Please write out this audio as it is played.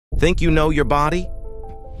Think you know your body?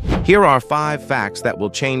 Here are 5 facts that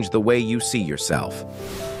will change the way you see yourself.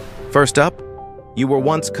 First up, you were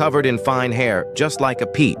once covered in fine hair, just like a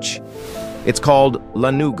peach. It's called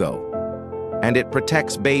lanugo, and it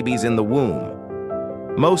protects babies in the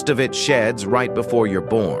womb. Most of it sheds right before you're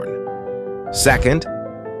born. Second,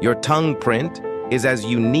 your tongue print is as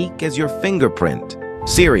unique as your fingerprint.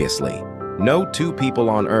 Seriously, no 2 people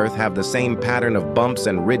on Earth have the same pattern of bumps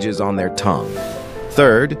and ridges on their tongue.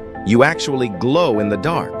 Third, you actually glow in the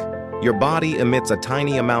dark. Your body emits a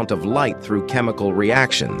tiny amount of light through chemical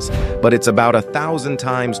reactions, but it's about 1,000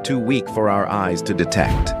 times too weak for our eyes to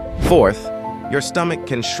detect. Fourth, your stomach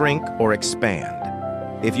can shrink or expand.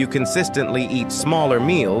 If you consistently eat smaller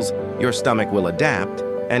meals, your stomach will adapt,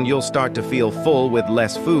 and you'll start to feel full with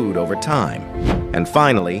less food over time. And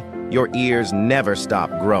finally, your ears never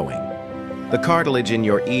stop growing. The cartilage in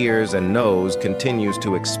your ears and nose continues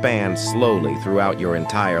to expand slowly throughout your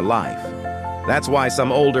entire life. That's why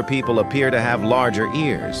some older people appear to have larger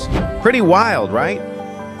ears. Pretty wild, right?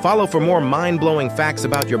 Follow for more mind-blowing facts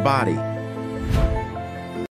about your body.